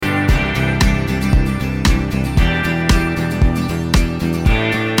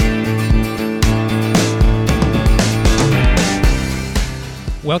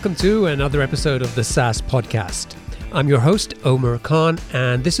Welcome to another episode of the SaaS Podcast. I'm your host, Omar Khan,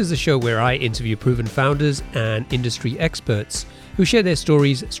 and this is a show where I interview proven founders and industry experts who share their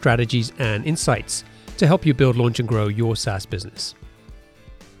stories, strategies, and insights to help you build, launch, and grow your SaaS business.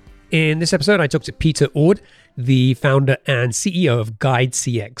 In this episode, I talked to Peter Ord, the founder and CEO of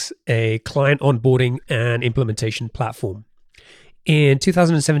GUIDEcx, a client onboarding and implementation platform. In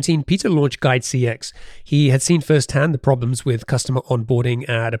 2017, Peter launched GUIDEcx. He had seen firsthand the problems with customer onboarding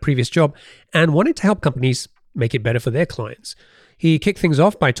at a previous job and wanted to help companies make it better for their clients. He kicked things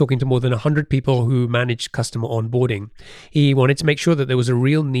off by talking to more than 100 people who managed customer onboarding. He wanted to make sure that there was a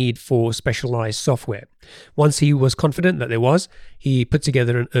real need for specialized software. Once he was confident that there was, he put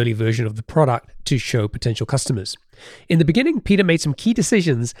together an early version of the product to show potential customers. In the beginning, Peter made some key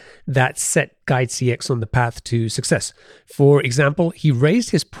decisions that set GUIDEcx on the path to success. For example, he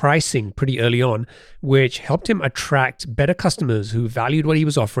raised his pricing pretty early on, which helped him attract better customers who valued what he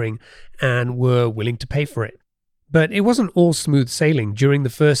was offering and were willing to pay for it. But it wasn't all smooth sailing. During the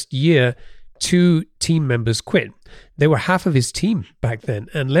first year, 2 team members quit. They were half of his team back then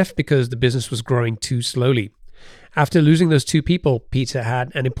and left because the business was growing too slowly. After losing those 2 people, Peter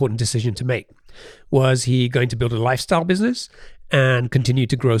had an important decision to make. Was he going to build a lifestyle business and continue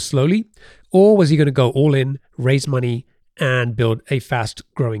to grow slowly? Or was he going to go all in, raise money, and build a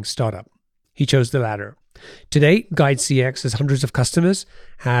fast-growing startup? He chose the latter. Today, GUIDEcx has hundreds of customers,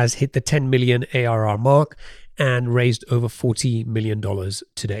 has hit the 10 million ARR mark, and raised over $40 million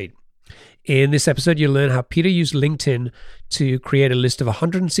to date. In this episode, you'll learn how Peter used LinkedIn to create a list of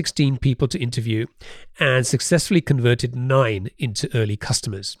 116 people to interview and successfully converted 9 into early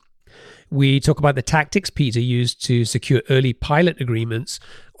customers. We talk about the tactics Peter used to secure early pilot agreements,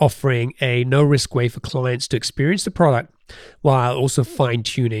 offering a no-risk way for clients to experience the product while also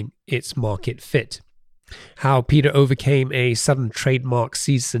fine-tuning its market fit. How Peter overcame a sudden trademark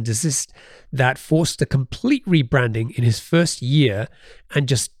cease and desist that forced a complete rebranding in his first year and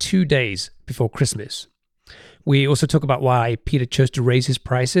just 2 days before Christmas. We also talk about why Peter chose to raise his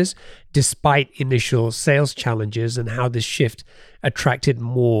prices despite initial sales challenges and how this shift attracted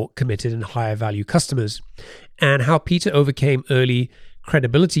more committed and higher value customers, and how Peter overcame early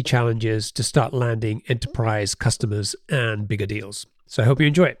credibility challenges to start landing enterprise customers and bigger deals. So I hope you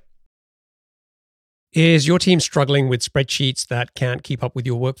enjoy it. Is your team struggling with spreadsheets that can't keep up with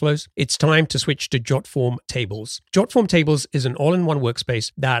your workflows? It's time to switch to JotForm Tables. JotForm Tables is an all-in-one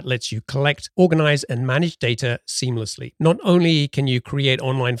workspace that lets you collect, organize, and manage data seamlessly. Not only can you create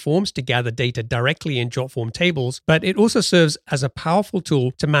online forms to gather data directly in JotForm Tables, but it also serves as a powerful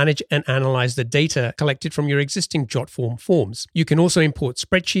tool to manage and analyze the data collected from your existing JotForm forms. You can also import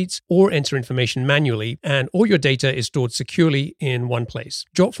spreadsheets or enter information manually, and all your data is stored securely in one place.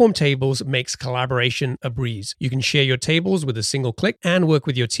 JotForm Tables makes collaboration a breeze. You can share your tables with a single click and work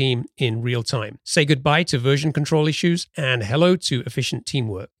with your team in real time. Say goodbye to version control issues and hello to efficient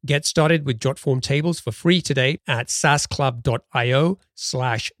teamwork. Get started with JotForm Tables for free today at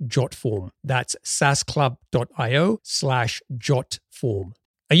saasclub.io/jotform. That's saasclub.io/jotform.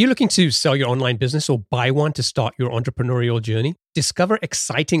 Are you looking to sell your online business or buy one to start your entrepreneurial journey? Discover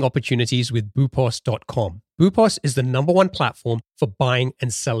exciting opportunities with boopos.com. Boopos is the #1 platform for buying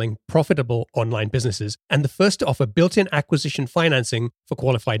and selling profitable online businesses and the first to offer built-in acquisition financing for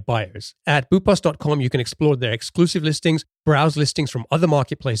qualified buyers. At boopos.com, you can explore their exclusive listings, browse listings from other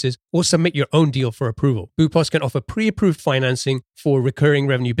marketplaces, or submit your own deal for approval. Boopos can offer pre-approved financing for recurring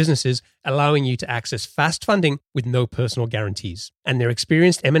revenue businesses, allowing you to access fast funding with no personal guarantees. And their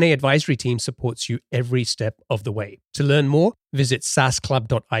experienced M&A advisory team supports you every step of the way. To learn more, visit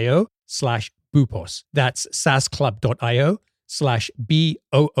saasclub.io/boopos. That's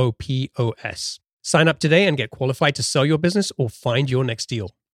saasclub.io/boopos. Sign up today and get qualified to sell your business or find your next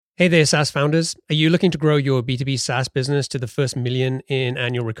deal. Hey there, SaaS founders. Are you looking to grow your B2B SaaS business to the first million in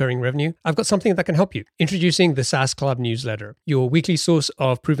annual recurring revenue? I've got something that can help you. Introducing the SaaS Club newsletter, your weekly source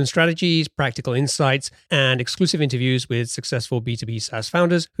of proven strategies, practical insights, and exclusive interviews with successful B2B SaaS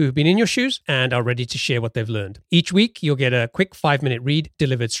founders who've been in your shoes and are ready to share what they've learned. Each week, you'll get a quick 5-minute read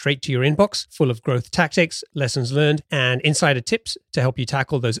delivered straight to your inbox, full of growth tactics, lessons learned, and insider tips to help you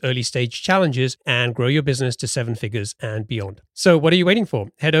tackle those early stage challenges and grow your business to 7 figures and beyond. So what are you waiting for?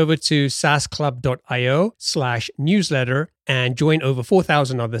 Head over to saasclub.io/newsletter and join over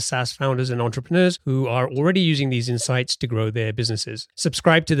 4,000 other SaaS founders and entrepreneurs who are already using these insights to grow their businesses.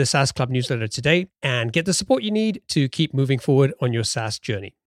 Subscribe to the SaaS Club newsletter today and get the support you need to keep moving forward on your SaaS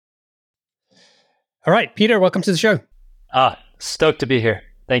journey. All right, Peter, welcome to the show. Stoked to be here.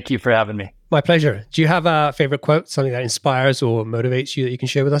 Thank you for having me. My pleasure. Do you have a favorite quote, something that inspires or motivates you that you can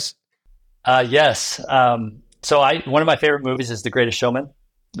share with us? Yes. So one of my favorite movies is The Greatest Showman.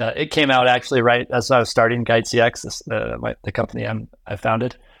 It came out actually right as I was starting GUIDEcx, the company I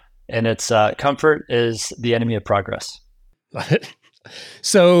founded. And it's comfort is the enemy of progress.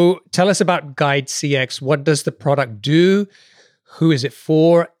 So tell us about GUIDEcx. What does the product do? Who is it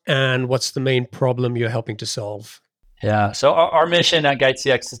for? And what's the main problem you're helping to solve? Yeah. So our mission at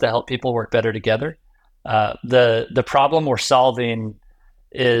GUIDEcx is to help people work better together. The problem we're solving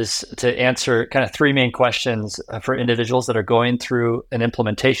is to answer kind of three main questions for individuals that are going through an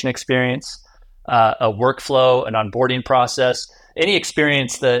implementation experience, a workflow, an onboarding process, any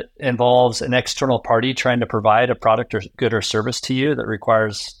experience that involves an external party trying to provide a product or good or service to you that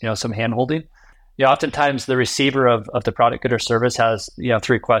requires, some handholding. Oftentimes the receiver of the product, good or service has,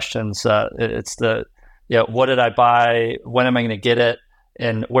 three questions. It's what did I buy? When am I going to get it?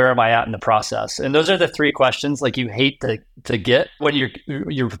 And where am I at in the process? And those are the three questions like you hate to get when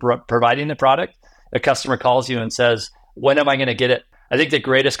you're providing the product. A customer calls you and says, when am I going to get it? I think the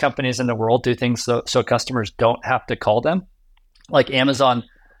greatest companies in the world do things so customers don't have to call them. Like Amazon,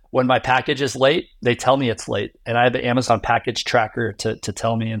 when my package is late, they tell me it's late. And I have an Amazon package tracker to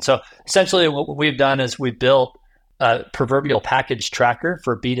tell me. And so essentially what we've done is we built a proverbial package tracker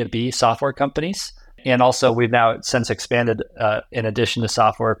for B2B software companies. And also we've now since expanded in addition to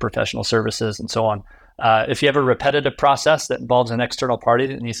software, professional services, and so on. If you have a repetitive process that involves an external party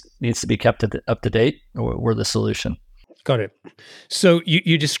that needs to be kept up to date, we're the solution. Got it. So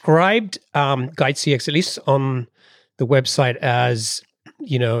you described GUIDEcx, at least on the website, as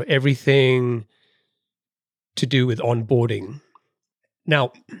everything to do with onboarding.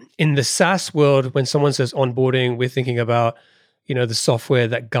 Now, in the SaaS world, when someone says onboarding, we're thinking about the software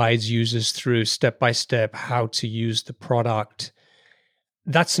that guides users through step by step how to use the product.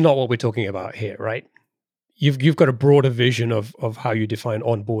 That's not what we're talking about here, right? You've got a broader vision of how you define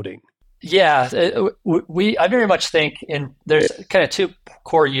onboarding. Yeah, I very much think there's kind of two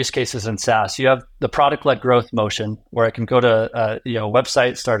core use cases in SaaS. You have the product-led growth motion, where I can go to a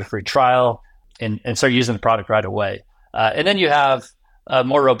website, start a free trial, and start using the product right away. And then you have a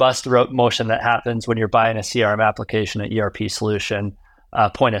more robust motion that happens when you're buying a CRM application, an ERP solution,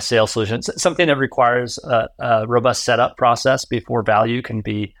 point of sale solution. It's something that requires a robust setup process before value can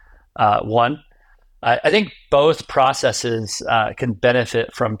be won. I think both processes can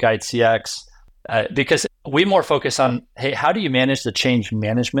benefit from GUIDEcx because we more focus on, hey, how do you manage the change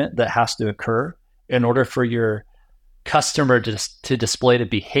management that has to occur in order for your customer to display the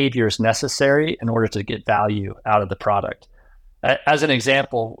behaviors necessary in order to get value out of the product. As an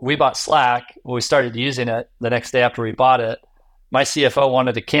example, we bought Slack. When we started using it the next day after we bought it, my CFO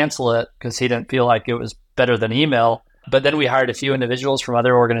wanted to cancel it because he didn't feel like it was better than email. But then we hired a few individuals from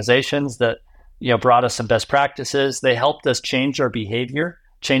other organizations that brought us some best practices. They helped us change our behavior,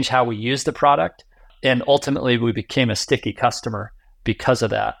 change how we use the product. And ultimately, we became a sticky customer because of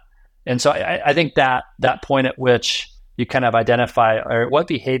that. And so I think that point at which you kind of identify, all right, what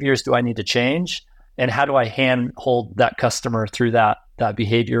behaviors do I need to change? And how do I handhold that customer through that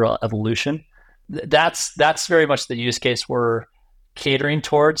behavioral evolution? That's very much the use case we're catering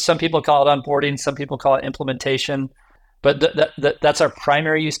towards. Some people call it onboarding, some people call it implementation, but that's our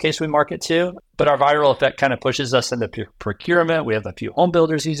primary use case we market to. But our viral effect kind of pushes us into procurement. We have a few home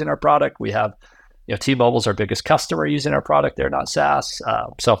builders using our product. We have, T-Mobile's our biggest customer using our product. They're not SaaS.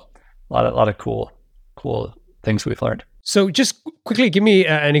 So a lot of cool things we've learned. So just quickly give me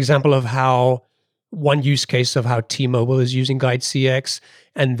an example of how one use case of how T-Mobile is using GUIDEcx,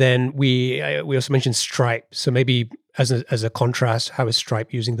 and then we also mentioned Stripe. So maybe as a contrast, how is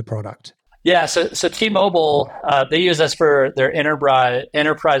Stripe using the product? Yeah, so T-Mobile, they use us for their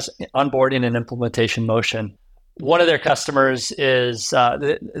enterprise onboarding and implementation motion. One of their customers is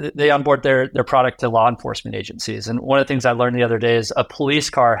they onboard their product to law enforcement agencies. And one of the things I learned the other day is a police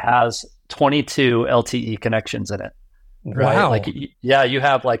car has 22 LTE connections in it. Right? Wow. You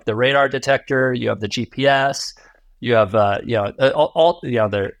have like the radar detector, you have the GPS, you have all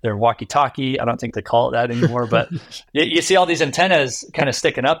their walkie-talkie. I don't think they call it that anymore, but you see all these antennas kind of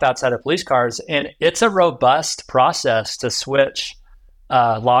sticking up outside of police cars, and it's a robust process to switch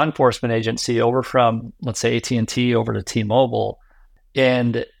law enforcement agency over from, let's say, AT&T over to T-Mobile.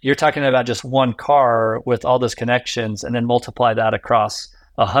 And you're talking about just one car with all those connections, and then multiply that across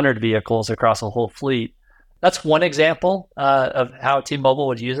 100 vehicles across a whole fleet. That's one example of how T-Mobile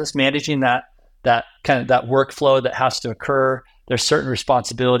would use us, managing that kind of that workflow that has to occur. There's certain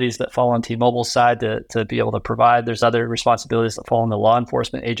responsibilities that fall on T-Mobile's side to be able to provide. There's other responsibilities that fall on the law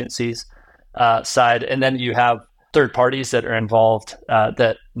enforcement agencies side. And then you have third parties that are involved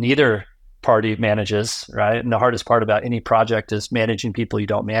that neither party manages, right? And the hardest part about any project is managing people you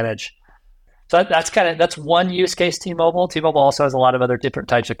don't manage. So that's one use case. T-Mobile. T-Mobile also has a lot of other different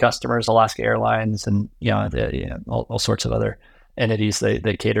types of customers, Alaska Airlines, and all sorts of other entities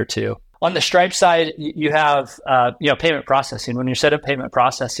they cater to. On the Stripe side, you have payment processing. When you set up payment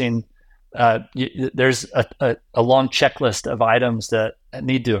processing, there's a long checklist of items that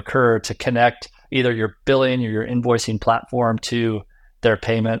need to occur to connect either your billing or your invoicing platform to their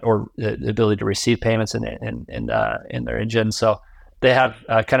payment or the ability to receive payments in their engine. So they have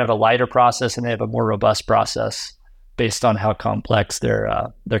kind of a lighter process, and they have a more robust process based on how complex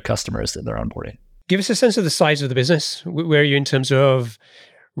their customer is that they're onboarding. Give us a sense of the size of the business. Where are you in terms of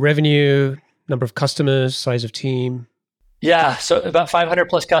revenue, number of customers, size of team? Yeah, so about 500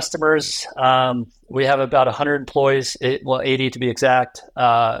 plus customers. We have about 100 employees, 80 to be exact.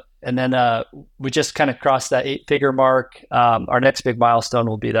 And then we just kind of crossed that 8-figure mark. Our next big milestone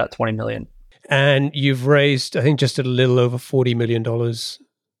will be that 20 million. And you've raised, I think, just a little over $40 million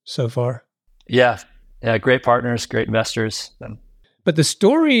so far. Yeah, great partners, great investors. But the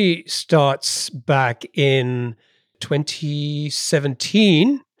story starts back in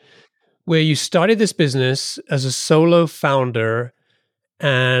 2017, where you started this business as a solo founder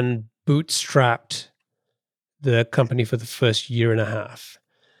and bootstrapped the company for the first year and a half.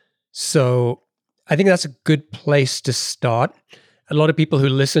 So I think that's a good place to start. A lot of people who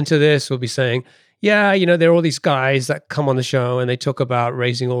listen to this will be saying, yeah, there are all these guys that come on the show and they talk about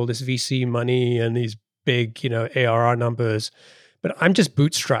raising all this VC money and these big, ARR numbers, but I'm just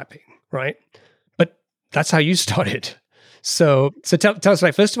bootstrapping, right? But that's how you started. So tell us,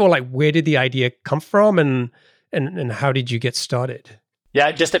 first of all, where did the idea come from and how did you get started?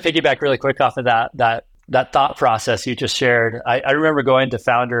 Yeah, just to piggyback really quick off of that thought process you just shared, I remember going to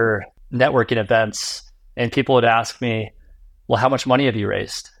founder networking events and people would ask me, well, how much money have you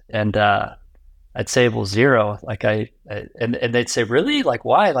raised? And I'd say, well, zero. And they'd say, really?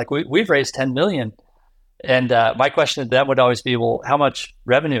 Why? We've raised 10 million. And my question to them would always be, well, how much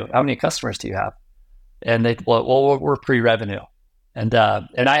revenue? How many customers do you have? And they'd, well, we're pre-revenue. And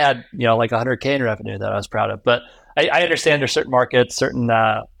I had, 100K in revenue that I was proud of. But I understand there's certain markets, certain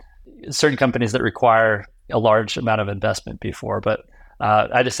companies that require a large amount of investment before, but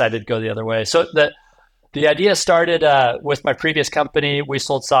I decided to go the other way. So the idea started with my previous company. We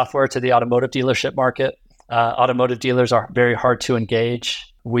sold software to the automotive dealership market. Automotive dealers are very hard to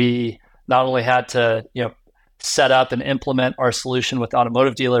engage. We not only had to, set up and implement our solution with the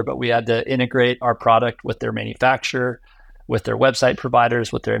automotive dealer, but we had to integrate our product with their manufacturer, with their website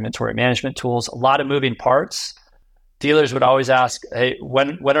providers, with their inventory management tools. A lot of moving parts. Dealers would always ask, hey,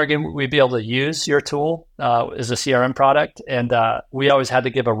 when are we be able to use your tool as a CRM product? And we always had to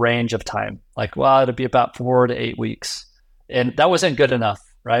give a range of time. It'll be about 4 to 8 weeks. And that wasn't good enough,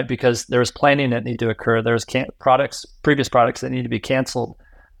 right? Because there was planning that needed to occur. There was previous products that needed to be canceled.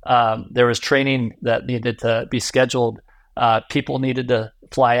 There was training that needed to be scheduled. People needed to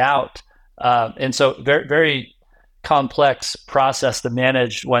fly out. And so very, very complex process to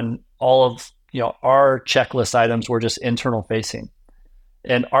manage when all of our checklist items were just internal facing.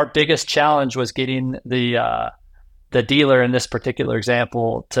 And our biggest challenge was getting the dealer in this particular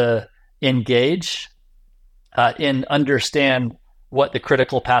example to engage and understand what the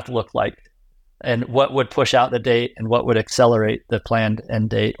critical path looked like and what would push out the date and what would accelerate the planned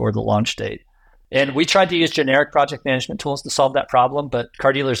end date or the launch date. And we tried to use generic project management tools to solve that problem, but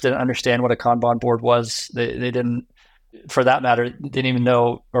car dealers didn't understand what a Kanban board was. They didn't, for that matter, didn't even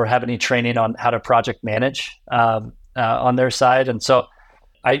know or have any training on how to project manage on their side. And so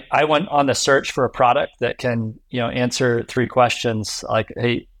I went on the search for a product that can, answer 3 questions like,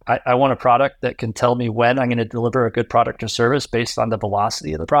 hey, I want a product that can tell me when I'm going to deliver a good product or service based on the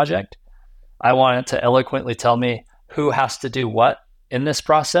velocity of the project. I want it to eloquently tell me who has to do what in this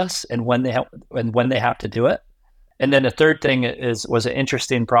process and when they have to do it. And then the third thing was an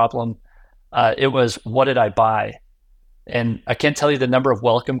interesting problem. It was, what did I buy? And I can't tell you the number of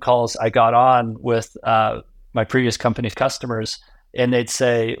welcome calls I got on with my previous company's customers. And they'd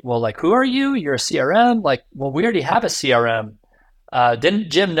say, well, who are you? You're a CRM? Well, we already have a CRM. Didn't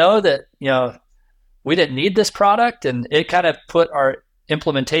Jim know that, we didn't need this product? And it kind of put our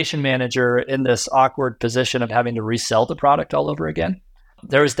implementation manager in this awkward position of having to resell the product all over again.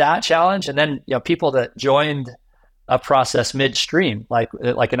 There was that challenge. And then, people that joined a process midstream, like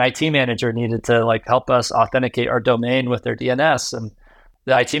an IT manager needed to help us authenticate our domain with their DNS. And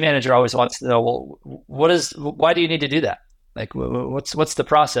the IT manager always wants to know, well, why do you need to do that? What's the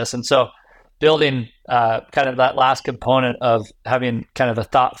process? And so building kind of that last component of having kind of a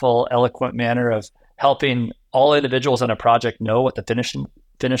thoughtful, eloquent manner of helping all individuals in a project know what the finish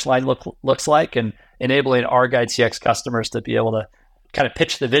line looks like, and enabling our GUIDEcx customers to be able to kind of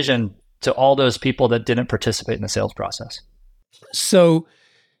pitch the vision to all those people that didn't participate in the sales process. So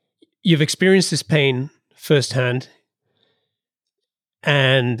you've experienced this pain firsthand,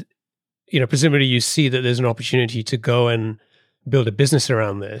 and presumably you see that there's an opportunity to go and build a business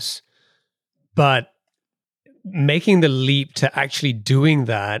around this. But making the leap to actually doing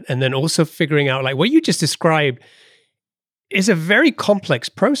that, and then also figuring out, like what you just described, is a very complex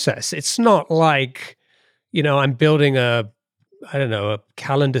process. It's not like, I'm building a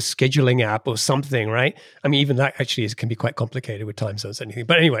calendar scheduling app or something, right? I mean, even that actually can be quite complicated with time zones and anything.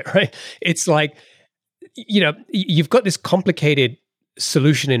 But anyway, right? It's like, you've got this complicated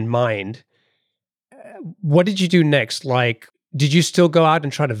solution in mind. What did you do next? Like, did you still go out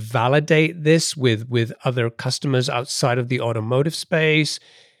and try to validate this with other customers outside of the automotive space?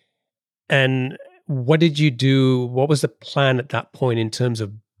 And what did you do? What was the plan at that point in terms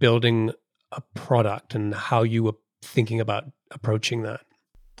of building a product and how you were thinking about approaching that?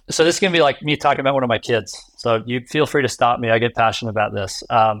 So this is going to be like me talking about one of my kids. So you feel free to stop me. I get passionate about this.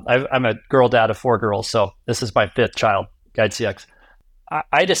 I'm a girl dad of 4 girls. So this is my 5th child, GUIDEcx.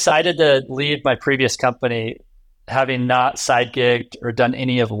 I decided to leave my previous company having not side gigged or done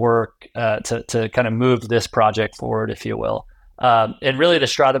any of work to kind of move this project forward, if you will. And really the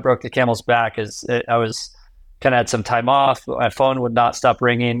straw that broke the camel's back is I was kind of had some time off. My phone would not stop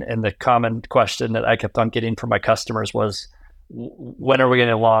ringing. And the common question that I kept on getting from my customers was, when are we going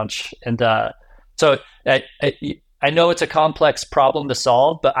to launch? And so I know it's a complex problem to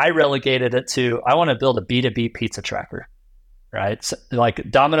solve, but I relegated it to, I want to build a B2B pizza tracker, right? So like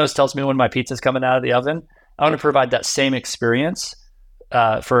Domino's tells me when my pizza's coming out of the oven. I want to provide that same experience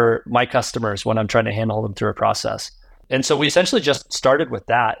for my customers when I'm trying to handle them through a process. And so we essentially just started with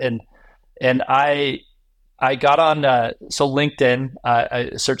that. And I got on so LinkedIn.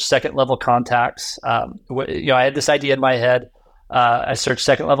 I searched second level contacts. I had this idea in my head. I searched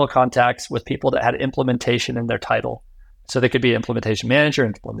second level contacts with people that had implementation in their title. So they could be an implementation manager,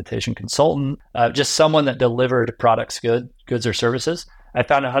 implementation consultant, just someone that delivered products, goods or services. I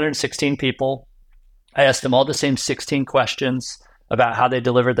found 116 people. I asked them all the same 16 questions about how they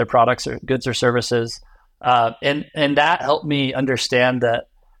delivered their products or goods or services. And that helped me understand that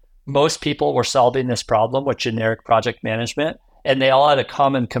most people were solving this problem with generic project management, and they all had a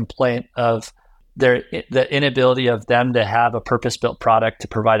common complaint of the inability of them to have a purpose-built product to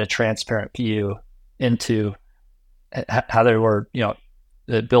provide a transparent view into how they were,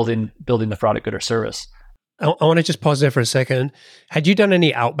 building the product, good or service. I want to just pause there for a second. Had you done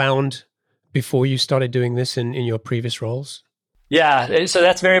any outbound before you started doing this in your previous roles? Yeah, so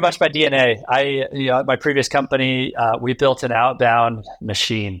that's very much my DNA. At my previous company, we built an outbound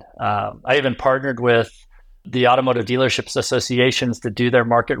machine. I even partnered with the automotive dealerships associations to do their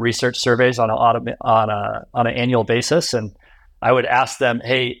market research surveys on an annual basis, and I would ask them,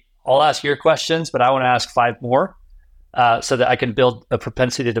 "Hey, I'll ask your questions, but I want to ask 5 more, so that I can build a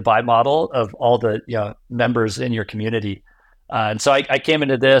propensity to buy model of all the members in your community." And so I came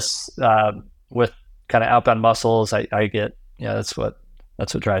into this with kind of outbound muscles. I get. Yeah, that's what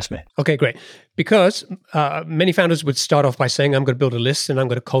drives me. Okay, great. Because many founders would start off by saying, I'm going to build a list and I'm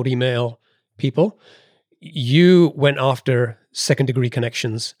going to cold email people. You went after second degree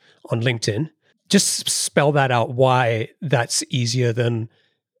connections on LinkedIn. Just spell that out, why that's easier than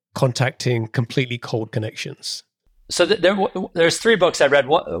contacting completely cold connections. So there's 3 books I read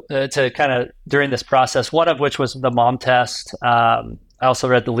to kind of during this process, one of which was The Mom Test. I also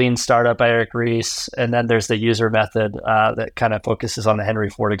read The Lean Startup by Eric Ries, and then there's The User Method that kind of focuses on the Henry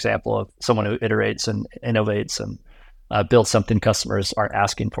Ford example of someone who iterates and innovates and builds something customers aren't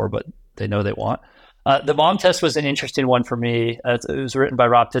asking for, but they know they want. The Mom Test was an interesting one for me. It was written by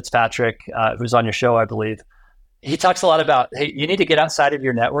Rob Fitzpatrick, who's on your show, I believe. He talks a lot about, hey, you need to get outside of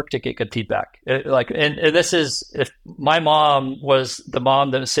your network to get good feedback. And this is, if my mom was the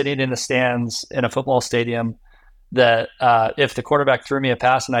mom that was sitting in the stands in a football stadium, that if the quarterback threw me a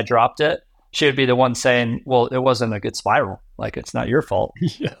pass and I dropped it, she would be the one saying, well, it wasn't a good spiral. Like, it's not your fault.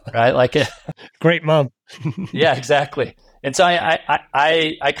 Yeah. Right? Like, great mom. Yeah, exactly. And so I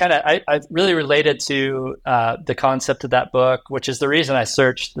really related to the concept of that book, which is the reason I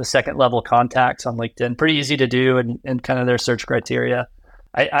searched the second level contacts on LinkedIn. Pretty easy to do and kind of their search criteria.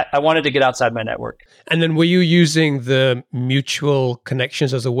 I wanted to get outside my network. And then were you using the mutual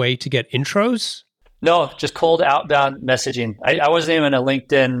connections as a way to get intros? No, just cold outbound messaging. I wasn't even a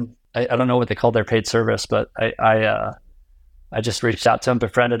LinkedIn. I don't know what they call their paid service, but I just reached out to them,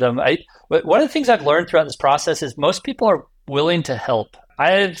 befriended them. One of the things I've learned throughout this process is most people are willing to help.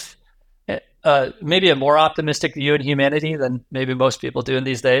 I've maybe a more optimistic view in humanity than maybe most people do in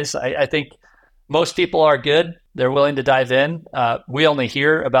these days. I think most people are good. They're willing to dive in. We only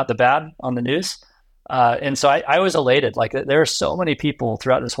hear about the bad on the news. And so I was elated. Like there are so many people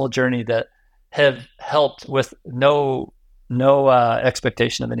throughout this whole journey that have helped with no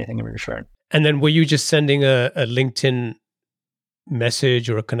expectation of anything in return. And then were you just sending a LinkedIn message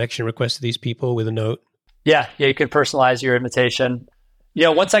or a connection request to these people with a note? Yeah, you can personalize your invitation.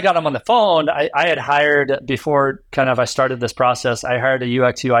 Once I got them on the phone, I had hired, before kind of I started this process, I hired a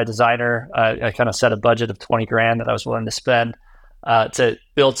UX UI designer. I kind of set a budget of $20,000 that I was willing to spend to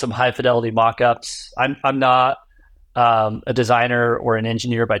build some high fidelity mock-ups. I'm not a designer or an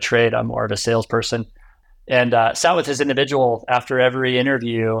engineer by trade. I'm more of a salesperson. And sat with this individual after every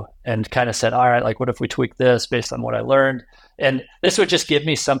interview and kind of said, all right, like, what if we tweak this based on what I learned? And this would just give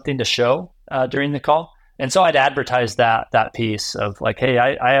me something to show during the call. And so I'd advertise that piece of like, hey,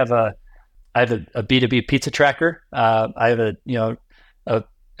 I have a B2B pizza tracker. I have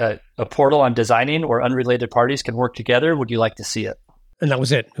a portal I'm designing where unrelated parties can work together. Would you like to see it? And that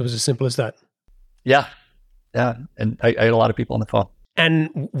was it. It was as simple as that. Yeah. And I had a lot of people on the phone.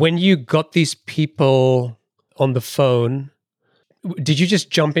 And when you got these people on the phone, did you just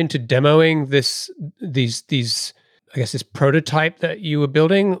jump into demoing these I guess this prototype that you were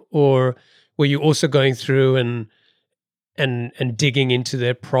building, or were you also going through and digging into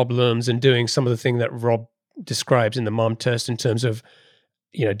their problems and doing some of the thing that Rob describes in the mom test in terms of,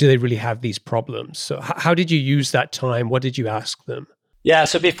 do they really have these problems? So how did you use that time? What did you ask them? Yeah,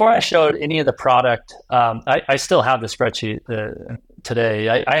 so before I showed any of the product, I still have the spreadsheet today.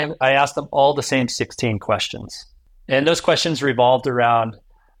 I asked them all the same 16 questions. And those questions revolved around,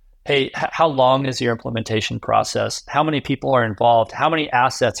 hey, how long is your implementation process? How many people are involved? How many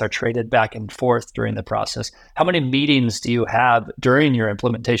assets are traded back and forth during the process? How many meetings do you have during your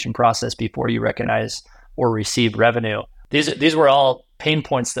implementation process before you recognize or receive revenue? These were all pain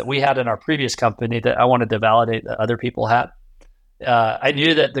points that we had in our previous company that I wanted to validate that other people had. I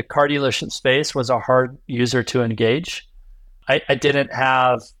knew that the car dealership space was a hard user to engage. I didn't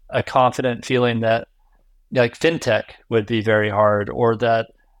have a confident feeling that like fintech would be very hard, or that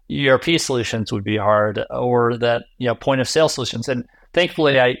ERP solutions would be hard, or that point of sale solutions. And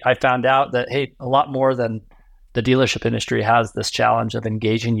thankfully, I found out that, hey, a lot more than the dealership industry has this challenge of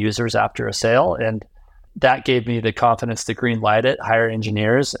engaging users after a sale. And that gave me the confidence to green light it, hire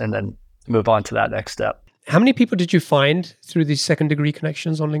engineers, and then move on to that next step. How many people did you find through these second degree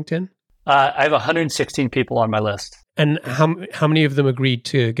connections on LinkedIn? I have 116 people on my list. And how many of them agreed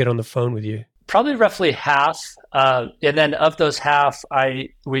to get on the phone with you? Probably roughly half. And then of those half, I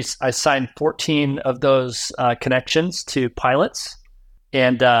signed 14 of those connections to pilots.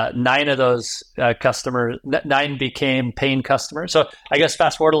 And 9 of those customers, 9 became paying customers. So I guess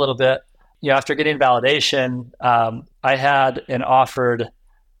fast forward a little bit, after getting validation, I had and offered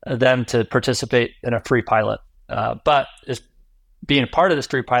them to participate in a free pilot. But as being a part of this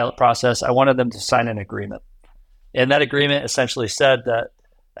free pilot process, I wanted them to sign an agreement. And that agreement essentially said that,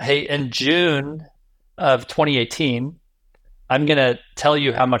 hey, in June of 2018, I'm going to tell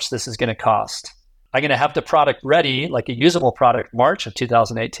you how much this is going to cost. I'm going to have the product ready, like a usable product, March of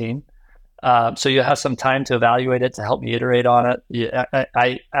 2018. So you have some time to evaluate it, to help me iterate on it.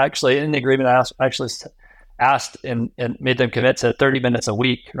 I actually, in the agreement, I actually asked and made them commit to 30 minutes a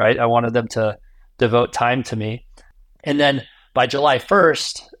week, right? I wanted them to devote time to me. And then by July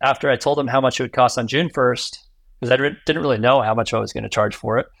 1st, after I told them how much it would cost on June 1st, because I didn't really know how much I was going to charge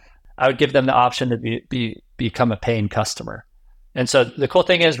for it, I would give them the option to become a paying customer. And so the cool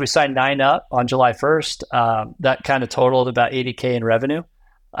thing is we signed 9 up on July 1st. That kind of totaled about $80K in revenue.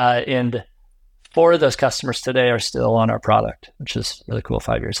 And 4 of those customers today are still on our product, which is really cool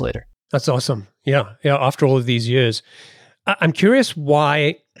 5 years later. That's awesome. Yeah. After all of these years, I'm curious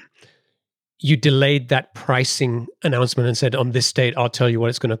why you delayed that pricing announcement and said, on this date, I'll tell you what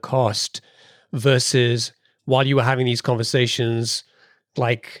it's going to cost, versus while you were having these conversations,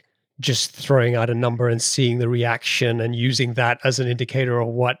 like just throwing out a number and seeing the reaction and using that as an indicator of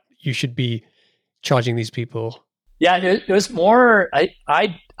what you should be charging these people. Yeah, it was more,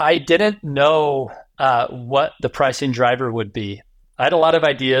 I didn't know what the pricing driver would be. I had a lot of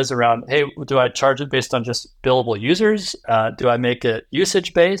ideas around, hey, do I charge it based on just billable users? Do I make it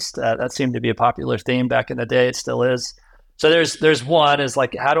usage-based? That seemed to be a popular theme back in the day. It still is. So there's one is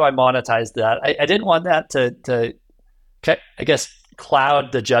like, how do I monetize that? I didn't want that to I guess,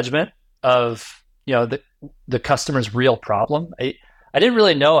 cloud the judgment of, the customer's real problem. I didn't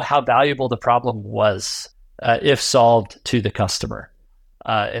really know how valuable the problem was if solved to the customer.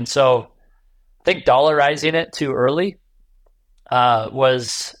 And so I think dollarizing it too early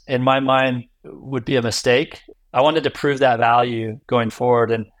was, in my mind, would be a mistake. I wanted to prove that value going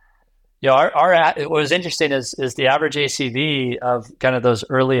forward. And, what was interesting is the average ACV of kind of those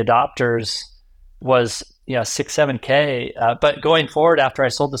early adopters was 6-7K. But going forward, after I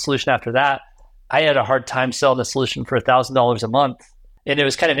sold the solution after that, I had a hard time selling the solution for $1,000 a month. And it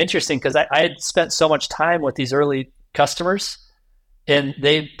was kind of interesting because I had spent so much time with these early customers, and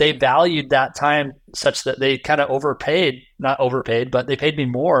they valued that time such that they kind of not overpaid, but they paid me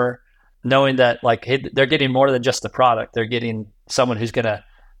more, knowing that like, hey, they're getting more than just the product. They're getting someone who's going to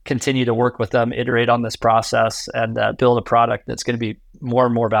continue to work with them, iterate on this process, and build a product that's going to be more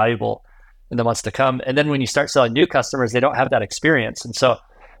and more valuable in the months to come. And then when you start selling new customers, they don't have that experience. And so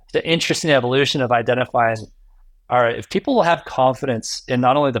the interesting evolution of identifying, all right, if people will have confidence in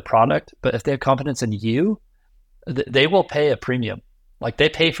not only the product, but if they have confidence in you, they will pay a premium. Like they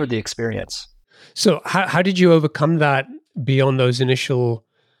pay for the experience. So how did you overcome that beyond those initial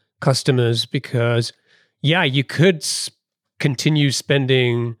customers? Because you could continue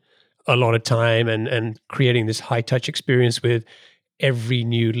spending a lot of time and creating this high touch experience with every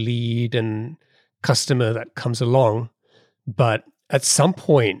new lead and customer that comes along. But at some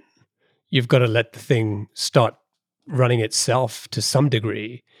point, you've got to let the thing start running itself to some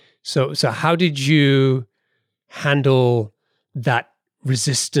degree. So how did you handle that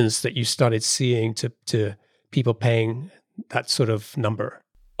resistance that you started seeing to people paying that sort of number?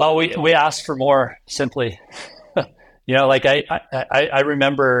 Well, we asked for more, simply. Like I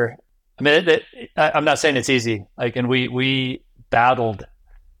remember, I'm not saying it's easy. Like, and we battled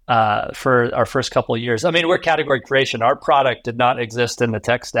for our first couple of years. We're category creation. Our product did not exist in the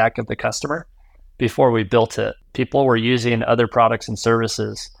tech stack of the customer before we built it. People were using other products and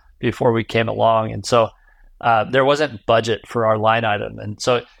services before we came along. And so there wasn't budget for our line item. And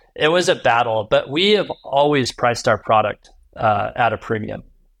so it was a battle, but we have always priced our product at a premium.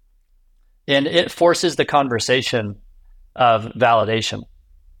 And it forces the conversation of validation,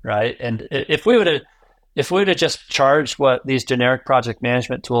 right? And if we would have just charged what these generic project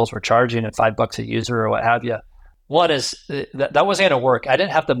management tools were charging at $5 a user or what have you, one is that wasn't going to work. I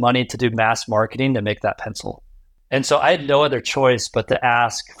didn't have the money to do mass marketing to make that pencil. And so I had no other choice but to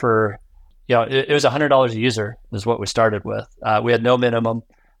ask for, it was $100 a user is what we started with. We had no minimum,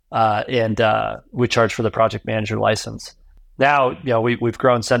 and we charged for the project manager license. Now, we've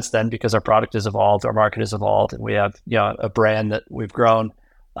grown since then because our product has evolved, our market has evolved, and we have, a brand that we've grown.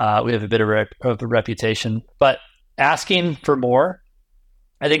 We have a bit of a reputation, but asking for more,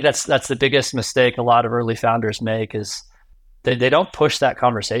 I think that's the biggest mistake a lot of early founders make is they don't push that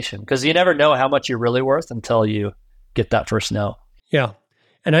conversation because you never know how much you're really worth until you get that first no. Yeah.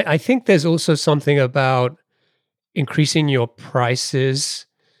 And I think there's also something about increasing your prices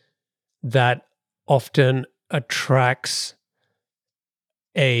that often attracts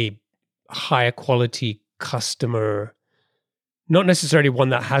a higher quality customer, not necessarily one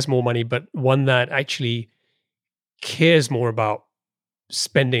that has more money, but one that actually cares more about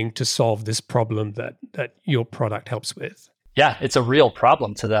spending to solve this problem that your product helps with. Yeah, it's a real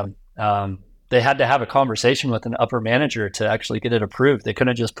problem to them. They had to have a conversation with an upper manager to actually get it approved. They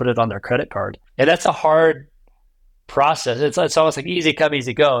couldn't just put it on their credit card. And that's a hard process. It's almost like easy come,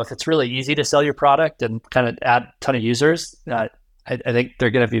 easy go. If it's really easy to sell your product and kind of add a ton of users, I think they're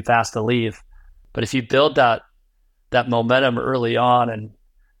going to be fast to leave. But if you build that momentum early on, and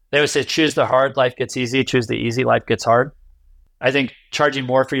they would say, choose the hard, life gets easy. Choose the easy, life gets hard. I think charging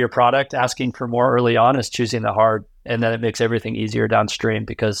more for your product, asking for more early on is choosing the hard. And then it makes everything easier downstream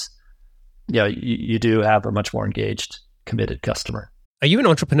because you do have a much more engaged, committed customer. Are you an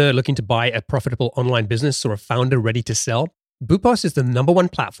entrepreneur looking to buy a profitable online business or a founder ready to sell? Boopos is the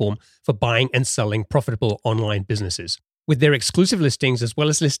 #1 platform for buying and selling profitable online businesses. With their exclusive listings, as well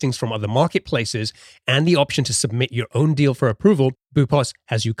as listings from other marketplaces, and the option to submit your own deal for approval, Boopos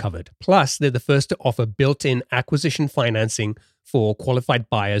has you covered. Plus, they're the first to offer built-in acquisition financing for qualified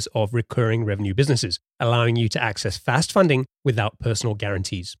buyers of recurring revenue businesses, allowing you to access fast funding without personal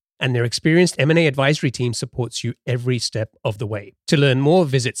guarantees. And their experienced M&A advisory team supports you every step of the way. To learn more,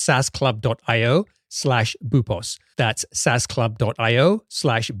 visit saasclub.io/Boopos. That's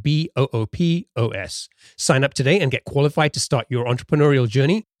saasclub.io/BOOPOS. Sign up today and get qualified to start your entrepreneurial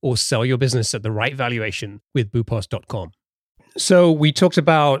journey or sell your business at the right valuation with Boopos.com. So we talked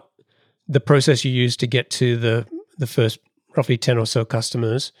about the process you used to get to the first roughly 10 or so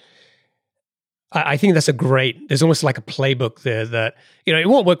customers. I think that's there's almost like a playbook there that, it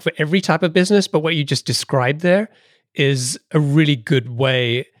won't work for every type of business, but what you just described there is a really good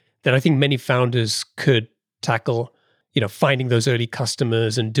way that I think many founders could tackle, finding those early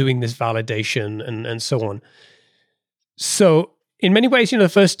customers and doing this validation and so on. So in many ways, the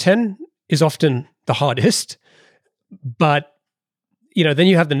first 10 is often the hardest, but then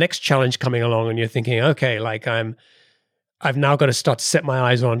you have the next challenge coming along and you're thinking, okay, like I've now got to start to set my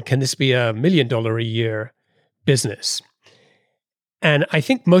eyes on, can this be $1 million a year business? And I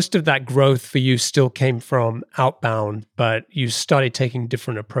think most of that growth for you still came from outbound, but you started taking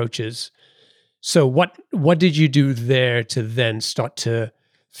different approaches. So what did you do there to then start to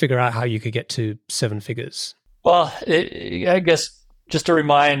figure out how you could get to 7 figures? Well, I guess just to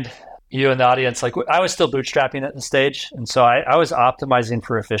remind you and the audience, like I was still bootstrapping at the stage, and so I was optimizing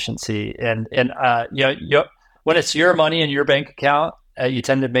for efficiency. And when it's your money in your bank account, you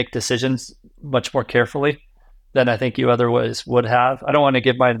tend to make decisions much more carefully than I think you otherwise would have. I don't want to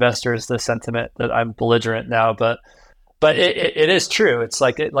give my investors the sentiment that I'm belligerent now, but it is true. It's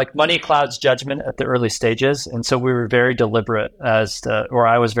like money clouds judgment at the early stages, and so we were very deliberate I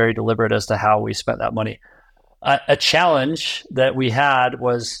was very deliberate as to how we spent that money. A challenge that we had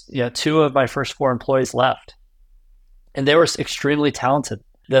was, 2 of my first 4 employees left, and they were extremely talented.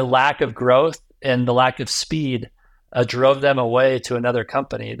 The lack of growth and the lack of speed drove them away to another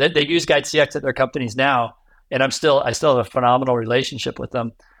company. They use GUIDEcx at their companies now, and I still have a phenomenal relationship with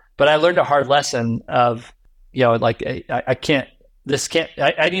them. But I learned a hard lesson of, I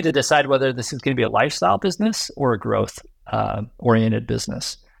need to decide whether this is going to be a lifestyle business or a growth oriented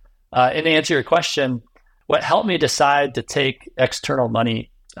business. And to answer your question, what helped me decide to take external money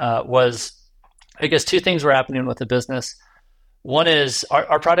was, I guess, 2 things were happening with the business. One is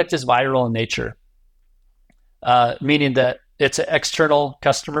our product is viral in nature, meaning that it's an external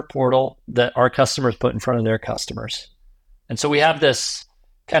customer portal that our customers put in front of their customers. And so we have this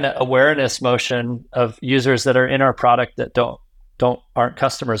kind of awareness motion of users that are in our product that aren't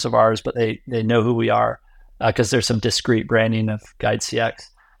customers of ours, but they know who we are because there's some discrete branding of GUIDEcx.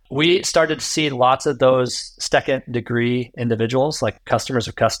 We started to see lots of those second degree individuals, like customers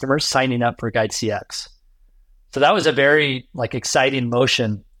of customers, signing up for GUIDEcx. So that was a very exciting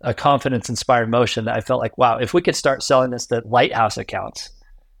motion, a confidence inspired motion that I felt like, wow, if we could start selling this to lighthouse accounts,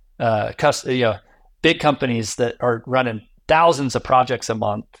 big companies that are running thousands of projects a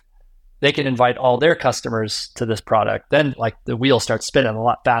month, they can invite all their customers to this product. Then the wheel starts spinning a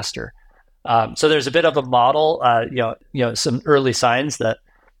lot faster. So there's a bit of a model, some early signs that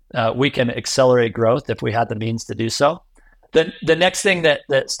we can accelerate growth if we had the means to do so. Then the next thing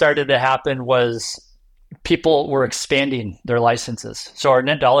that started to happen was people were expanding their licenses. So our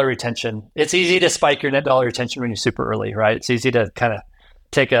net dollar retention, it's easy to spike your net dollar retention when you're super early, right? It's easy to kind of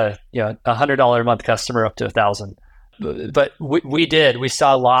take a $100 a month customer up to 1,000. But we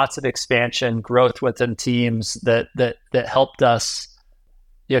saw lots of expansion, growth within teams that helped us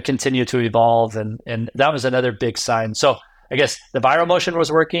continue to evolve, and that was another big sign. So I guess the viral motion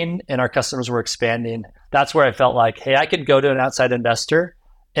was working and our customers were expanding. That's where I felt like, hey, I could go to an outside investor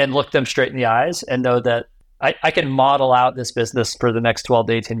and look them straight in the eyes and know that I can model out this business for the next 12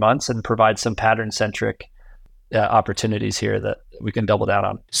 to 18 months and provide some pattern-centric opportunities here that we can double down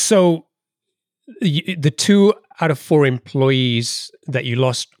on. So the 2 out of 4 employees that you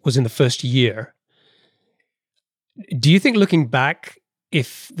lost was in the first year. Do you think, looking back,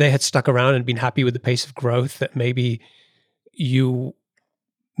 if they had stuck around and been happy with the pace of growth, that maybe you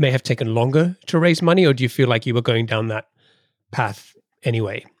may have taken longer to raise money, or do you feel like you were going down that path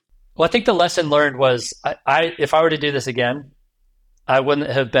anyway? Well, I think the lesson learned was if I were to do this again, I wouldn't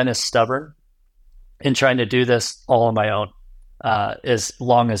have been as stubborn in trying to do this all on my own as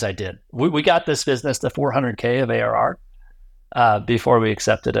long as I did. We got this business to $400K of ARR before we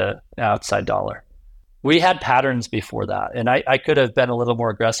accepted an outside dollar. We had patterns before that, and I could have been a little more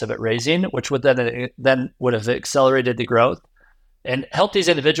aggressive at raising, which would then would have accelerated the growth and helped these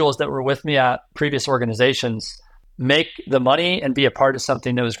individuals that were with me at previous organizations make the money and be a part of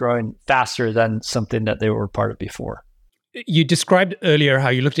something that was growing faster than something that they were part of before. You described earlier how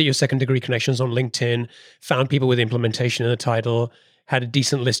you looked at your second degree connections on LinkedIn, found people with implementation in the title, had a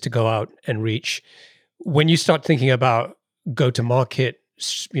decent list to go out and reach. When you start thinking about go-to-market,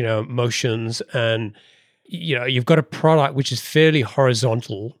 motions, and you've got a product which is fairly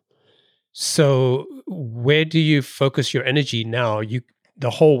horizontal. So where do you focus your energy now? The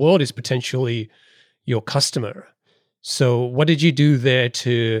whole world is potentially your customer. So what did you do there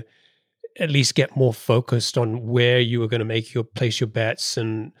to at least get more focused on where you were going to place your bets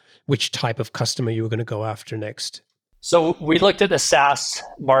and which type of customer you were going to go after next? So we looked at the SaaS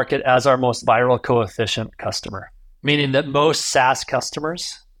market as our most viral coefficient customer, meaning that most SaaS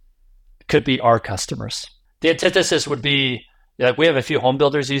customers could be our customers. The antithesis would be that we have a few home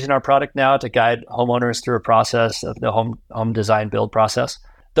builders using our product now to guide homeowners through a process of the home design build process.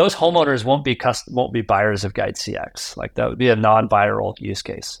 Those homeowners won't be buyers of GUIDEcx. Like that would be a non-viral use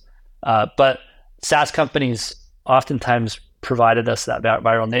case. But SaaS companies oftentimes provided us that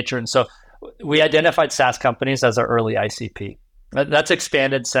viral nature. And so we identified SaaS companies as our early ICP. That's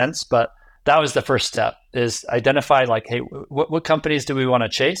expanded since, but that was the first step, is identify like, hey, what companies do we want to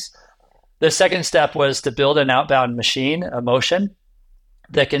chase? The second step was to build an outbound machine, a motion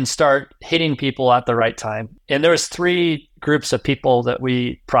that can start hitting people at the right time. And there was 3 groups of people that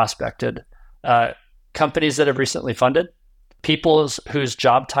we prospected. Companies that have recently funded, people whose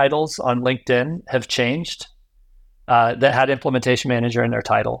job titles on LinkedIn have changed, that had implementation manager in their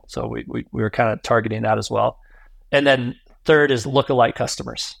title. So we were kind of targeting that as well. And then third is lookalike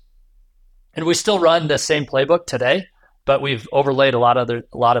customers. And we still run the same playbook today, but we've overlaid a lot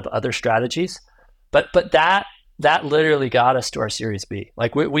of other strategies. But that literally got us to our Series B.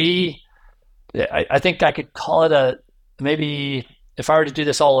 Like I think I could call it maybe if I were to do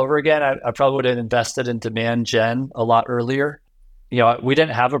this all over again, I probably would have invested in demand gen a lot earlier. We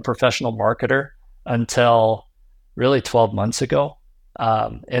didn't have a professional marketer until really 12 months ago.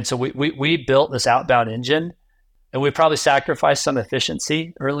 And so we built this outbound engine, and we probably sacrificed some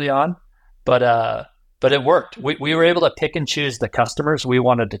efficiency early on, but it worked. We were able to pick and choose the customers we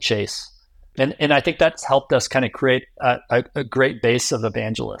wanted to chase. And I think that's helped us kind of create a great base of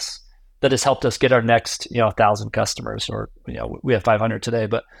evangelists that has helped us get our next 1,000 customers, or we have 500 today,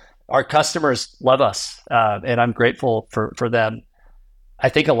 but our customers love us, and I'm grateful for them. I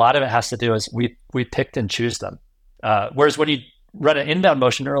think a lot of it has to do is we picked and choose them. Whereas when you run an inbound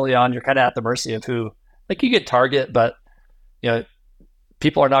motion early on, you're kind of at the mercy of who, like, you get target, but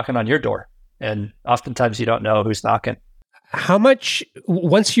people are knocking on your door, and oftentimes you don't know who's knocking. How much,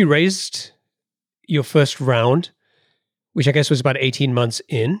 once you raised your first round, which I guess was about 18 months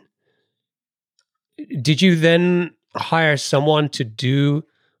in, did you then hire someone to do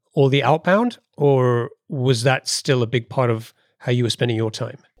all the outbound, or was that still a big part of how you were spending your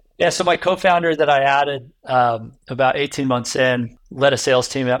time? Yeah, so my co-founder that I added about 18 months in led a sales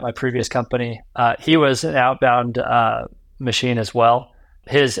team at my previous company. He was an outbound machine as well.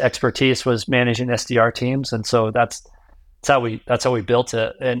 His expertise was managing SDR teams, and so that's how we built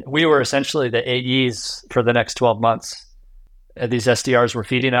it. And we were essentially the AEs for the next 12 months. These SDRs were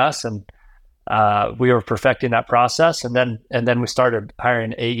feeding us, and we were perfecting that process. And then we started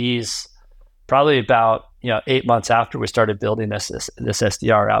hiring AEs probably about 8 months after we started building this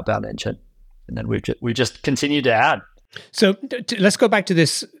SDR outbound engine. And then we just continued to add. So let's go back to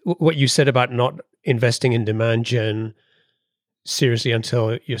this, what you said about not investing in demand gen seriously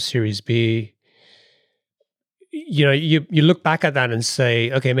until your Series B. You look back at that and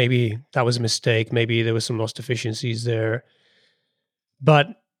say, okay, maybe that was a mistake. Maybe there was some lost efficiencies there. But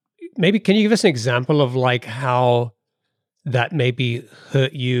maybe can you give us an example of like how that maybe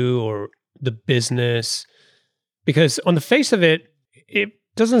hurt you or the business? Because on the face of it, it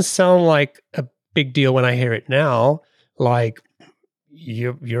doesn't sound like a big deal when I hear it now. Like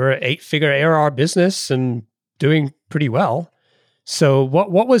you're an 8-figure ARR business and doing pretty well. So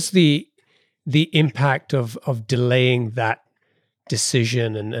what was the impact of delaying that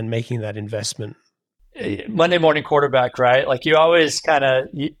decision and making that investment? Monday morning quarterback, right? Like you always kind of,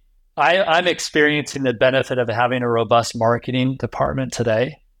 I'm experiencing the benefit of having a robust marketing department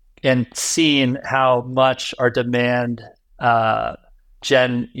today and seeing how much our demand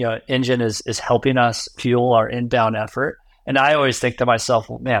gen engine is helping us fuel our inbound effort. And I always think to myself,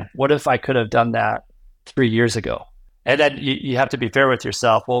 well, man, what if I could have done that 3 years ago? And then you have to be fair with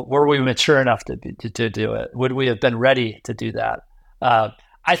yourself. Well, were we mature enough to do it? Would we have been ready to do that?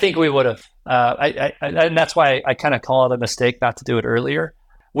 I think we would have. And that's why I kind of call it a mistake not to do it earlier.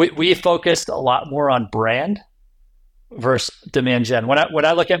 We focused a lot more on brand versus demand gen. When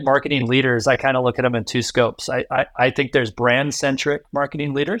I look at marketing leaders, I kind of look at them in 2 scopes. I think there's brand-centric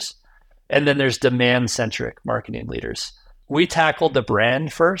marketing leaders, and then there's demand-centric marketing leaders. We tackled the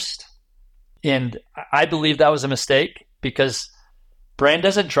brand first, and I believe that was a mistake because brand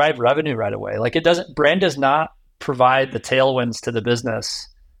doesn't drive revenue right away. Like brand does not provide the tailwinds to the business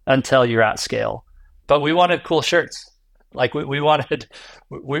until you're at scale. But we wanted cool shirts. Like we wanted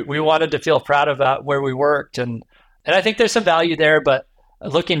to feel proud about where we worked, and I think there's some value there. But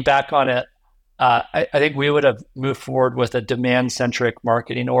looking back on it, I think we would have moved forward with a demand-centric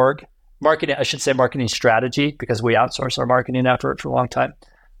marketing marketing strategy, because we outsource our marketing effort for a long time.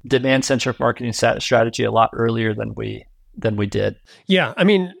 Demand-centric marketing strategy a lot earlier than we did. Yeah, I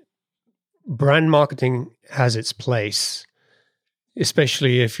mean, brand marketing has its place,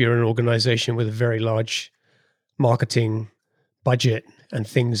 especially if you're an organization with a very large marketing budget and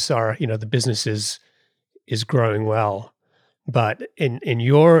things are, the business is growing well. But in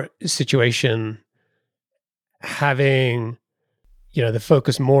your situation, having, the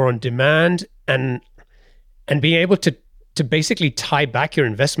focus more on demand and being able to to basically tie back your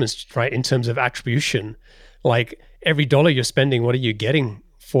investments, right, in terms of attribution. Like every dollar you're spending, what are you getting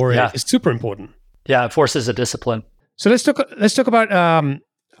for it is super important. Yeah, it forces a discipline. So let's talk about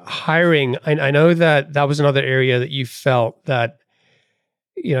hiring. I know that was another area that you felt that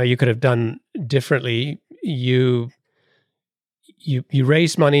you could have done differently. You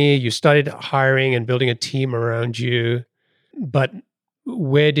raised money, you started hiring and building a team around you, but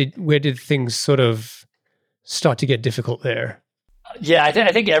where did things sort of start to get difficult there? Yeah, I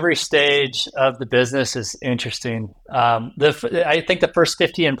think every stage of the business is interesting. I think the first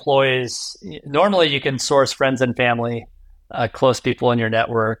 50 employees, normally you can source friends and family, close people in your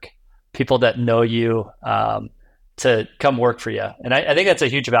network, people that know you, to come work for you. And I think that's a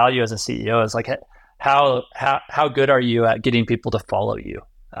huge value as a CEO, is like, how good are you at getting people to follow you,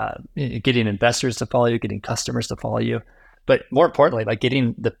 getting investors to follow you, getting customers to follow you, but more importantly, like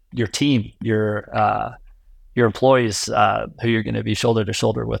getting your team, your employees, who you're going to be shoulder to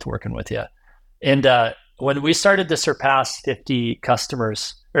shoulder with, working with you. And when we started to surpass 50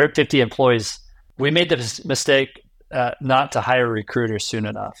 customers or 50 employees, we made the mistake not to hire recruiters soon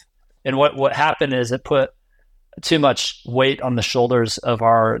enough. And what happened is it put too much weight on the shoulders of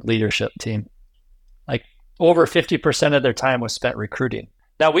our leadership team. Like over 50% of their time was spent recruiting.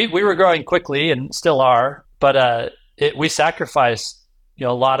 Now we were growing quickly and still are, but we sacrificed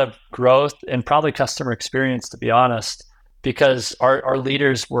a lot of growth and probably customer experience, to be honest, because our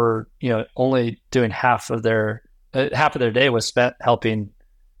leaders were only doing half of their day was spent helping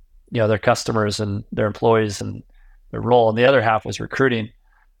their customers and their employees and their role, and the other half was recruiting.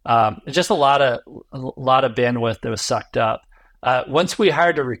 Just a lot of bandwidth that was sucked up. Once we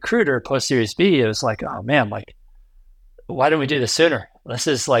hired a recruiter post Series B, it was like, oh man, like why didn't we do this sooner? This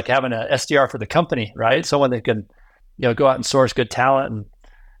is like having an SDR for the company, right? Someone that can go out and source good talent. And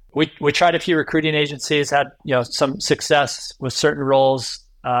we tried a few recruiting agencies, had some success with certain roles,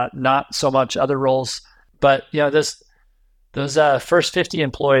 not so much other roles. But those first 50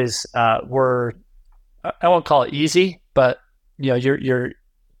 employees were, I won't call it easy, but you're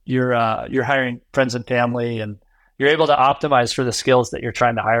hiring friends and family, and you're able to optimize for the skills that you're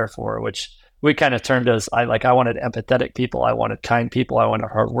trying to hire for, which we kind of termed as I wanted empathetic people, I wanted kind people, I wanted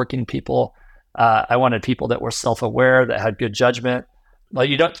hardworking people. I wanted people that were self-aware, that had good judgment. Like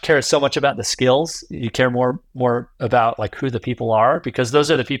you don't care so much about the skills. You care more about like who the people are, because those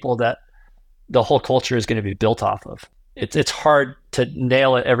are the people that the whole culture is going to be built off of. It's hard to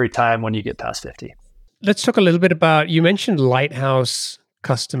nail it every time when you get past 50. Let's talk a little bit about, you mentioned lighthouse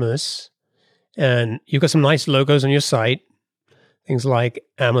customers, and you've got some nice logos on your site, things like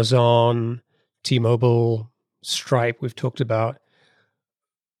Amazon, T-Mobile, Stripe we've talked about.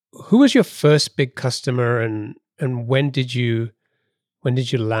 Who was your first big customer, and when did you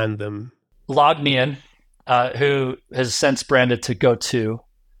land them? LogMeIn, who has since branded to Go2.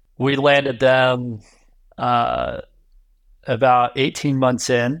 We landed them about 18 months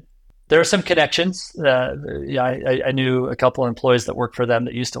in. There are some connections. I knew a couple of employees that worked for them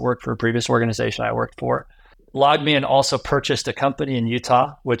that used to work for a previous organization I worked for. LogMeIn also purchased a company in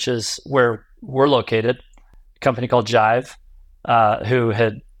Utah, which is where we're located, a company called Jive, who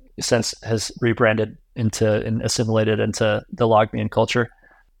has rebranded and assimilated into the LogMeIn culture.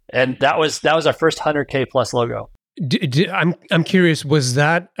 And that was our first 100K plus logo. I'm curious, was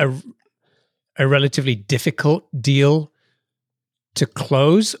that a relatively difficult deal to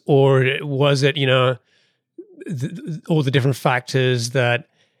close, or was it, all the different factors that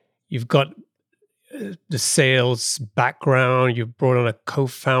you've got, the sales background, you've brought on a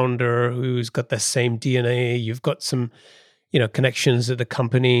co-founder who's got the same DNA, you've got some, connections at the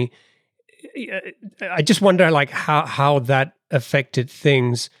company. I just wonder like how that affected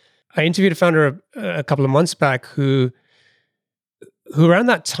things. I interviewed a founder a couple of months back who around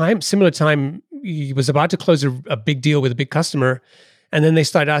that time, similar time, he was about to close a big deal with a big customer. And then they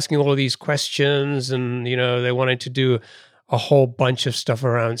started asking all of these questions, and, they wanted to do a whole bunch of stuff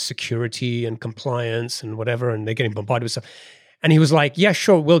around security and compliance and whatever. And they're getting bombarded with stuff. And he was like, yeah,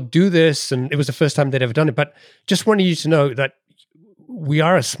 sure, we'll do this. And it was the first time they'd ever done it. But just wanted you to know that we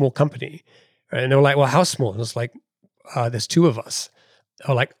are a small company. Right? And they were like, well, how small? And I was like, there's 2 of us.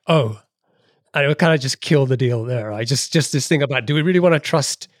 I was like, oh. And it would kind of just kill the deal there. I just this thing about, do we really want to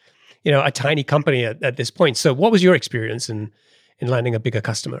trust, a tiny company at this point? So what was your experience in landing a bigger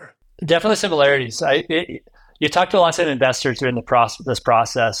customer? Definitely similarities. You talk to lots of investors during this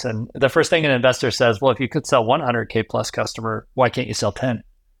process, and the first thing an investor says, well, if you could sell 100K plus customer, why can't you sell 10?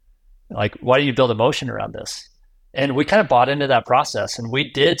 Like, why do you build emotion around this? And we kind of bought into that process, and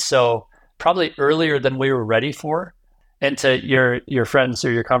we did so probably earlier than we were ready for. And to your friends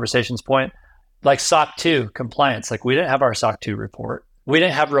or your conversation's point, like SOC 2 compliance. Like we didn't have our SOC 2 report. We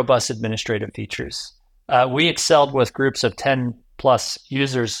didn't have robust administrative features. We excelled with groups of 10 plus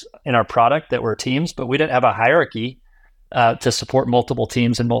users in our product that were teams, but we didn't have a hierarchy to support multiple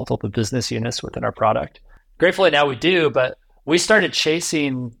teams and multiple business units within our product. Gratefully now we do, but we started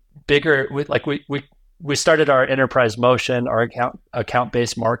chasing bigger. We started our enterprise motion, our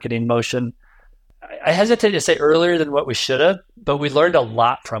account-based marketing motion. I hesitate to say earlier than what we should have, but we learned a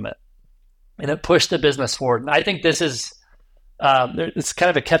lot from it, and it pushed the business forward. And I think this is it's kind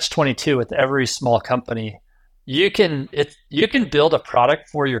of a catch-22 with every small company. You can build a product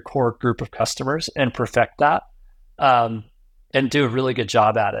for your core group of customers and perfect that, and do a really good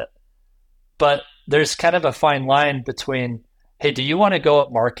job at it. But there's kind of a fine line between, hey, do you want to go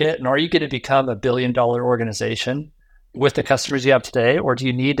up market, and are you going to become a $1 billion organization with the customers you have today, or do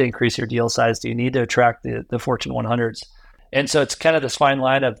you need to increase your deal size? Do you need to attract the Fortune 100s? And so it's kind of this fine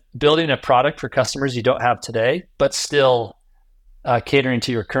line of building a product for customers you don't have today, but still catering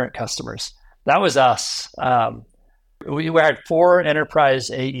to your current customers. That was us. We had 4 enterprise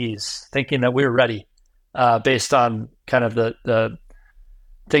AEs thinking that we were ready based on kind of the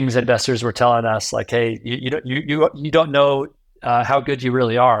things investors were telling us, like, hey, you don't know how good you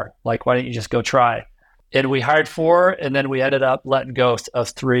really are. Like, why don't you just go try? And we hired 4, and then we ended up letting go of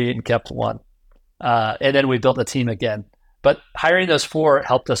 3 and kept 1. And then we built a team again. But hiring those 4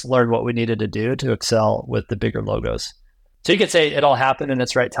 helped us learn what we needed to do to excel with the bigger logos. So you could say it all happened in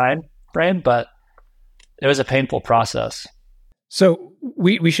its right time frame, but it was a painful process. So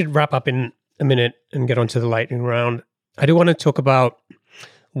we should wrap up in a minute and get onto the lightning round. I do want to talk about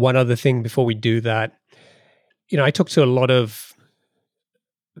one other thing before we do that. I talk to a lot of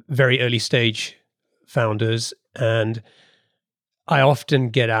very early stage founders, and I often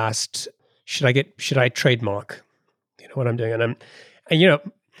get asked, should I trademark what I'm doing? And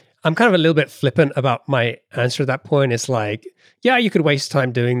I'm kind of a little bit flippant about my answer at that point. It's like, yeah, you could waste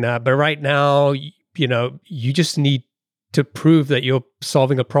time doing that, but right now, you just need to prove that you're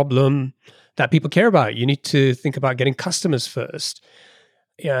solving a problem that people care about. You need to think about getting customers first.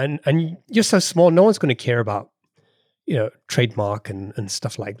 Yeah, and you're so small, no one's going to care about, trademark and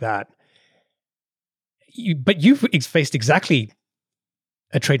stuff like that. But you've faced exactly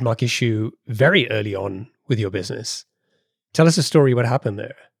a trademark issue very early on with your business. Tell us a story, what happened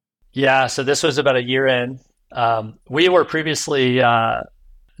there? Yeah, so this was about a year in. We were previously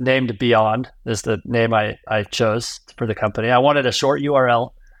named Beyond, is the name I chose for the company. I wanted a short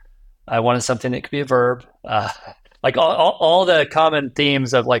URL. I wanted something that could be a verb. Like all the common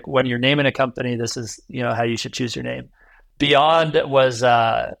themes of like when you're naming a company, this is how you should choose your name. Beyond was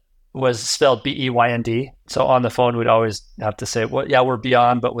spelled BEYND. So on the phone, we'd always have to say, well, yeah, we're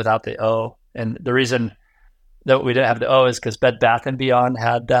Beyond, but without the O. And the reason that we didn't have the O is because Bed Bath & Beyond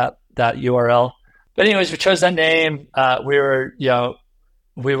had that URL. But anyways, we chose that name. We were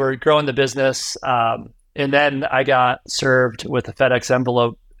growing the business. And then I got served with a FedEx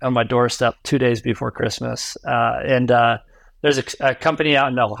envelope on my doorstep 2 days before Christmas. And there's a company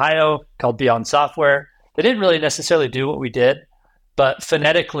out in Ohio called Beyond Software. They didn't really necessarily do what we did, but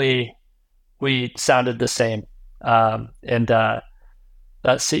phonetically, we sounded the same. And that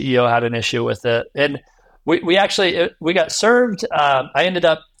CEO had an issue with it. And we got served. I ended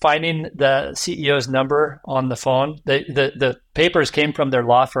up finding the CEO's number on the phone. The papers came from their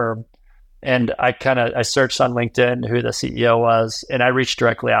law firm, and I searched on LinkedIn who the CEO was, and I reached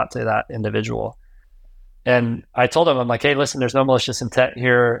directly out to that individual. And I told him, I'm like, hey, listen, there's no malicious intent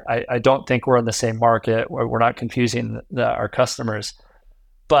here. I don't think we're in the same market, or we're not confusing our customers,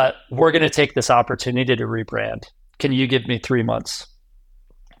 but we're going to take this opportunity to rebrand. Can you give me 3 months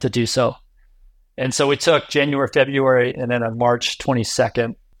to do so? And so we took January, February, and then on March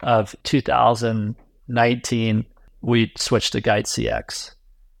 22nd of 2019, we switched to GUIDEcx.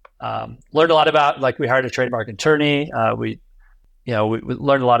 Learned a lot about, we hired a trademark attorney. We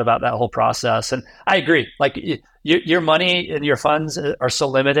learned a lot about that whole process. And I agree, your money and your funds are so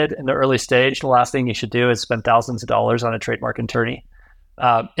limited in the early stage. The last thing you should do is spend thousands of dollars on a trademark attorney.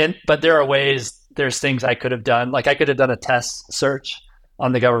 But there's things I could have done. I could have done a test search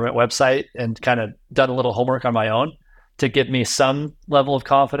on the government website and kind of done a little homework on my own to give me some level of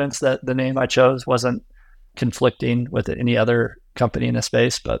confidence that the name I chose wasn't conflicting with any other company in the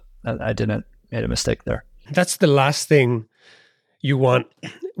space, but I didn't. Made a mistake there. That's the last thing you want,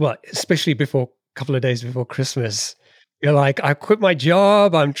 well, especially a couple of days before Christmas. You're like, I quit my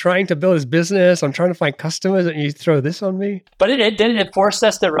job, I'm trying to build this business, I'm trying to find customers, and you throw this on me? But it forced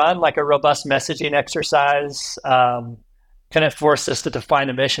us to run a robust messaging exercise, kind of forced us to define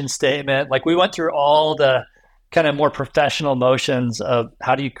a mission statement. We went through all the kind of more professional motions of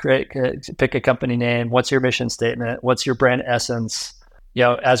how do you pick a company name? What's your mission statement? What's your brand essence?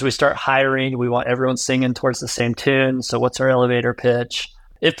 As we start hiring, we want everyone singing towards the same tune. So what's our elevator pitch?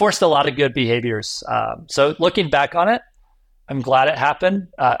 It forced a lot of good behaviors. So looking back on it, I'm glad it happened.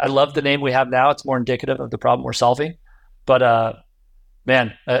 I love the name we have now. It's more indicative of the problem we're solving. But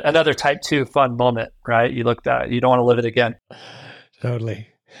man, another type 2 fun moment, right? You look back, you don't want to live it again. Totally.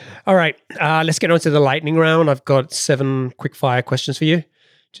 All right, let's get on to the lightning round. I've got 7 quick fire questions for you.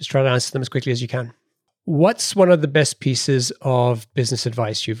 Just try to answer them as quickly as you can. What's one of the best pieces of business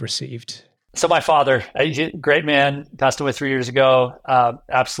advice you've received? So my father, great man, passed away 3 years ago.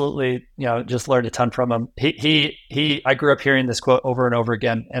 Absolutely, just learned a ton from him. I grew up hearing this quote over and over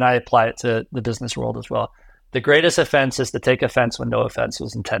again, and I apply it to the business world as well. The greatest offense is to take offense when no offense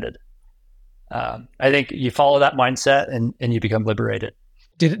was intended. I think you follow that mindset and you become liberated.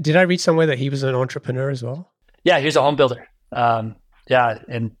 Did I read somewhere that he was an entrepreneur as well? Yeah, he was a home builder. And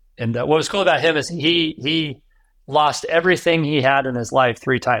what was cool about him is he lost everything he had in his life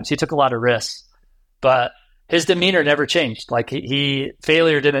 3 times. He took a lot of risks, but his demeanor never changed. Like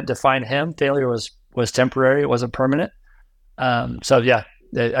failure didn't define him. Failure was temporary. It wasn't permanent. So yeah,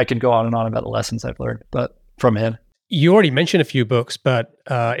 I can go on and on about the lessons I've learned, but from him. You already mentioned a few books, but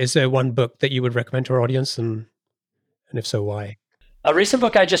is there one book that you would recommend to our audience, and if so, why? A recent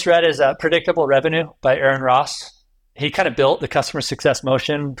book I just read is Predictable Revenue by Aaron Ross. He kind of built the customer success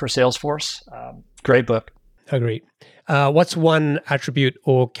motion for Salesforce. Great book. Agreed. What's one attribute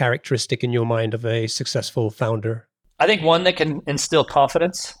or characteristic in your mind of a successful founder? I think one that can instill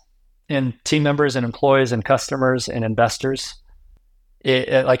confidence in team members and employees and customers and investors.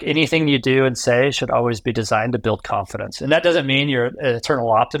 Like anything you do and say should always be designed to build confidence. And that doesn't mean you're an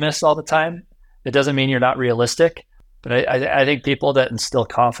eternal optimist all the time. It doesn't mean you're not realistic. But I think people that instill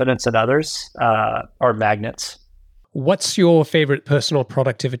confidence in others are magnets. What's your favorite personal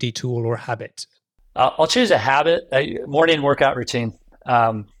productivity tool or habit? I'll choose a habit, a morning workout routine.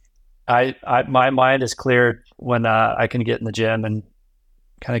 My mind is cleared when I can get in the gym and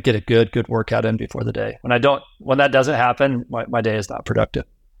kind of get a good workout in before the day. When that doesn't happen, my day is not productive.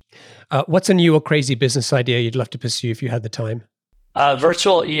 What's a new or crazy business idea you'd love to pursue if you had the time?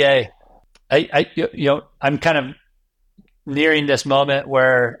 Virtual EA. I'm kind of nearing this moment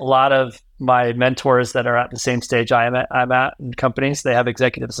where a lot of my mentors that are at the same stage I'm at in companies, they have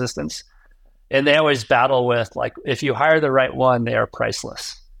executive assistants, and they always battle with, like, if you hire the right one, they are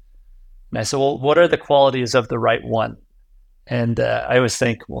priceless. And I said, well, what are the qualities of the right one? And I always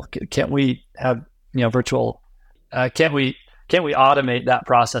think, well, can't we have virtual? Can't we automate that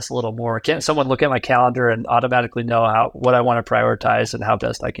process a little more? Can't someone look at my calendar and automatically know what I want to prioritize and how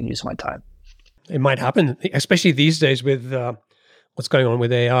best I can use my time? It might happen, especially these days with what's going on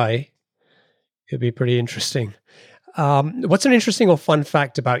with AI. It'd be pretty interesting. What's an interesting or fun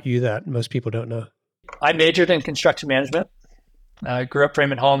fact about you that most people don't know? I majored in construction management. I grew up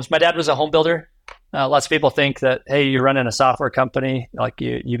framing homes. My dad was a home builder. Lots of people think that, hey, you're running a software company, like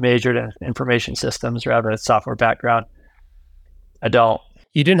you majored in information systems or have a software background. I don't.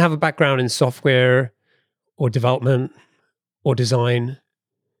 You didn't have a background in software or development or design,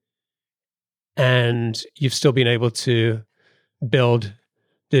 and you've still been able to build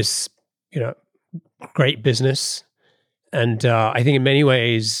this, great business. And I think in many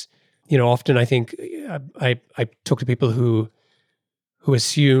ways, often I think I talk to people who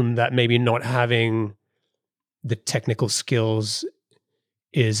assume that maybe not having the technical skills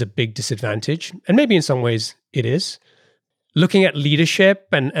is a big disadvantage. And maybe in some ways it is. Looking at leadership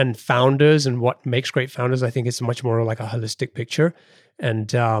and founders and what makes great founders, I think it's much more like a holistic picture.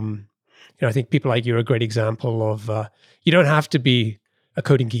 And, I think people like you are a great example of, you don't have to be a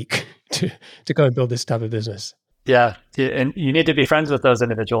coding geek to go and build this type of business. Yeah. And you need to be friends with those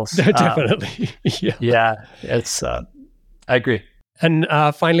individuals. Definitely. Yeah. It's, I agree. And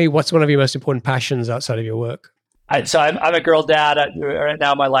finally, what's one of your most important passions outside of your work? I'm a girl dad. Right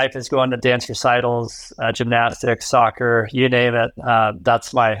now, my life is going to dance recitals, gymnastics, soccer, you name it.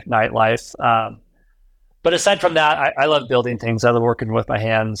 That's my nightlife. But aside from that, I love building things. I love working with my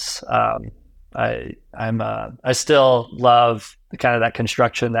hands. I still love kind of that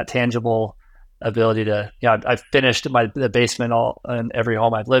construction, that tangible ability to. I've finished the basement in every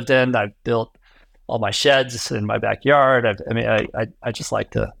home I've lived in. I've built all my sheds in my backyard. I just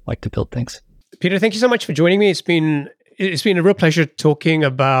like to build things. Peter, thank you so much for joining me. It's been a real pleasure talking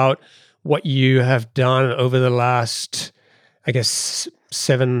about what you have done over the last, I guess,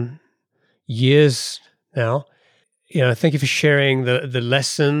 7 years now. Thank you for sharing the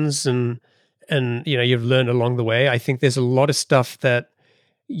lessons and you've learned along the way. I think there's a lot of stuff that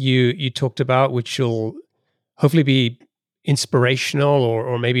you talked about which will hopefully be inspirational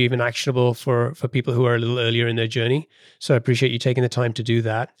or maybe even actionable for people who are a little earlier in their journey. So I appreciate you taking the time to do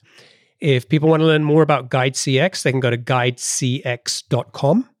that. If people want to learn more about GUIDEcx, they can go to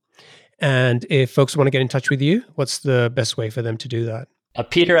guidecx.com. And if folks want to get in touch with you, what's the best way for them to do that?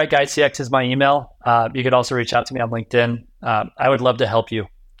 Peter at GUIDEcx is my email. You could also reach out to me on LinkedIn. I would love to help you.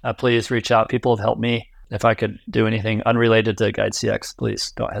 Please reach out. People have helped me. If I could do anything unrelated to GUIDEcx,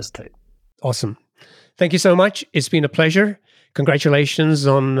 please don't hesitate. Awesome. Thank you so much. It's been a pleasure. Congratulations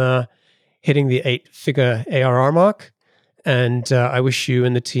on hitting the 8-figure ARR mark. And I wish you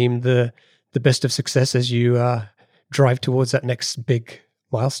and the team the best of success as you drive towards that next big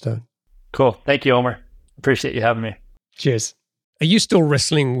milestone. Cool. Thank you, Omer. Appreciate you having me. Cheers. Are you still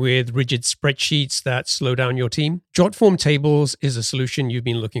wrestling with rigid spreadsheets that slow down your team? Jotform Tables is a solution you've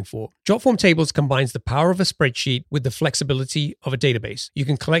been looking for. Jotform Tables combines the power of a spreadsheet with the flexibility of a database. You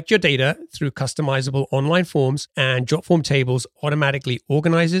can collect your data through customizable online forms, and Jotform Tables automatically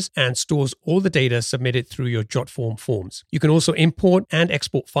organizes and stores all the data submitted through your Jotform forms. You can also import and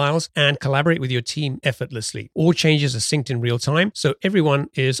export files and collaborate with your team effortlessly. All changes are synced in real time, so everyone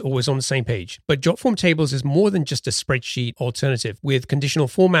is always on the same page. But Jotform Tables is more than just a spreadsheet alternative. With conditional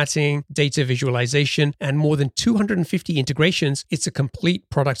formatting, data visualization, and more than 250 integrations, it's a complete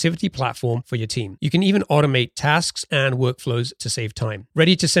productivity platform for your team. You can even automate tasks and workflows to save time.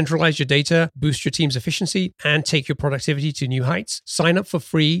 Ready to centralize your data, boost your team's efficiency, and take your productivity to new heights? Sign up for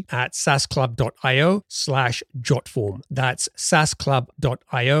free at saasclub.io/jotform. That's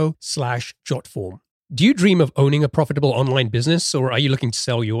saasclub.io/jotform. Do you dream of owning a profitable online business, or are you looking to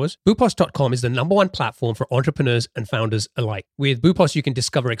sell yours? Boopos.com is the #1 platform for entrepreneurs and founders alike. With Boopos, you can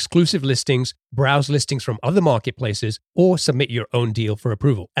discover exclusive listings, browse listings from other marketplaces, or submit your own deal for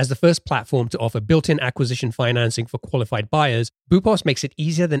approval. As the first platform to offer built-in acquisition financing for qualified buyers, Boopos makes it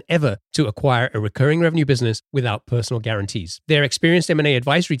easier than ever to acquire a recurring revenue business without personal guarantees. Their experienced M&A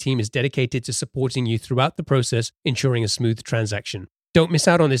advisory team is dedicated to supporting you throughout the process, ensuring a smooth transaction. Don't miss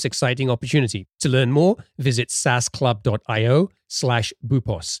out on this exciting opportunity. To learn more, visit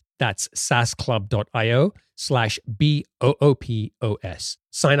saasclub.io/boopos. That's saasclub.io/BOOPOS.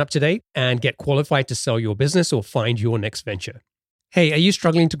 Sign up today and get qualified to sell your business or find your next venture. Hey, are you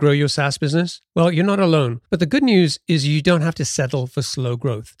struggling to grow your SaaS business? Well, you're not alone. But the good news is you don't have to settle for slow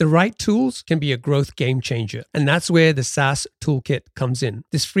growth. The right tools can be a growth game changer. And that's where the SaaS Toolkit comes in.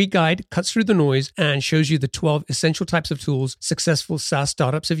 This free guide cuts through the noise and shows you the 12 essential types of tools successful SaaS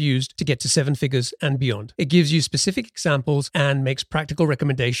startups have used to get to 7 figures and beyond. It gives you specific examples and makes practical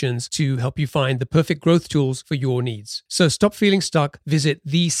recommendations to help you find the perfect growth tools for your needs. So stop feeling stuck. Visit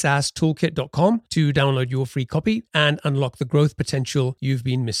thesaastoolkit.com to download your free copy and unlock the growth potential you've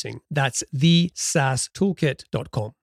been missing. That's thesaastoolkit.com.